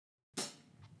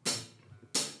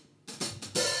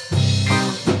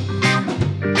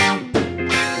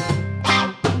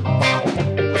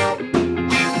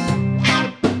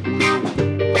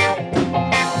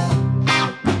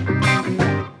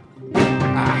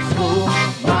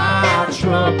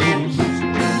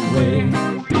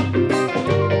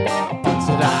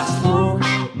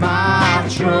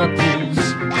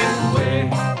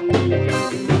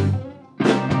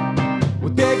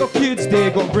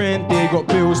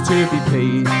to be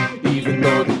played, even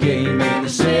though the game ain't the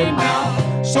same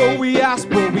now. So we ask,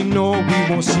 but we know we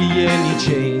won't see any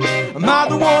change. Am I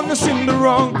the one that's in the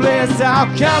wrong place? How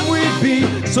can we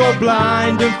be so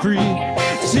blind and free?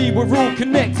 See, we're all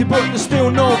connected, but there's still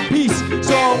no peace.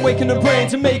 So I'm waking the brain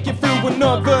to make it through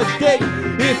another day.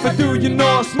 If I do, you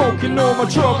know I'm smoking all my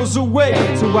troubles away.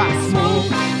 So I smoke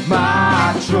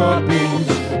my troubles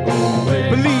away.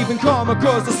 Believe in karma,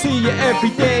 cause I see you every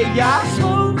day. I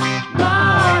smoke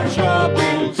my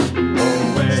troubles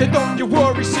away. Say don't you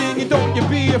worry, sing it, don't you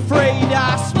be afraid.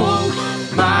 I smoke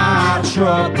my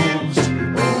troubles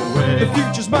away. The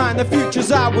future's mine, the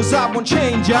future's ours, I won't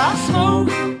change. I smoke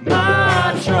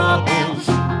my troubles,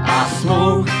 I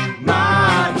smoke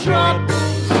my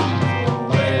troubles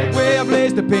away. Way I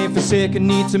blaze the pain for sake, I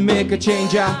need to make a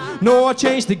change. I know I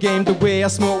changed the game, the way I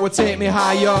smoke will take me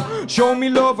higher. Show me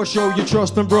love, or show you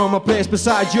trust and bro, my place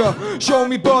beside you. Show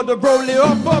me brother, roll it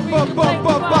up.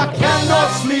 I cannot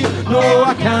sleep, no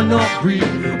I cannot breathe.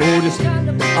 Oh this,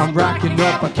 I'm racking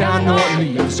up, I cannot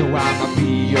leave. So I'ma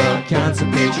be a cancer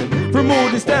patient. From all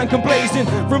this time complacent,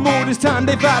 from all this time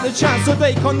they've had a chance, so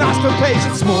they can't ask for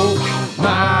patience. Smoke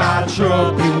my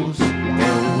troubles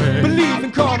away. Believe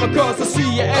in karma, cause I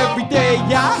see you every day.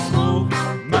 I smoke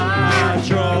my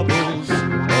troubles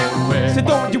away. So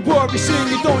don't you worry, sing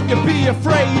it, don't you be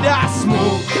afraid. I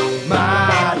smoke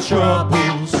my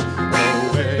troubles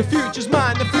away. The future's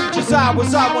mine, the future's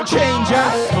ours, I won't change.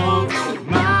 I smoke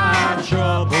my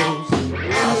troubles,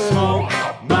 I smoke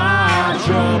my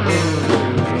troubles.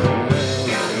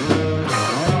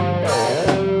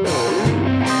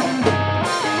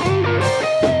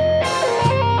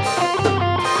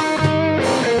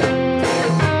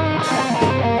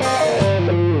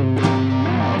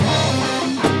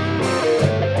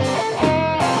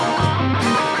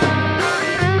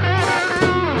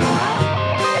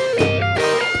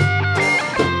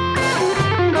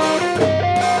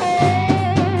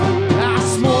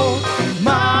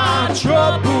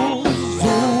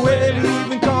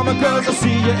 Cause I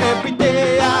see you every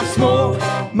day. I smoke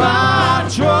my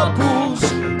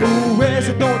troubles away.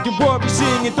 So don't you worry,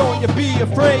 sing it, don't you be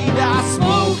afraid. I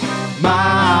smoke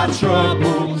my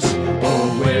troubles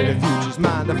away. The future's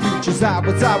mine, the future's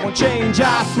ours, I won't change.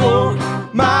 I smoke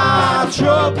my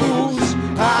troubles,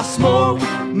 I smoke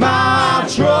my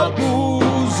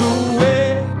troubles away.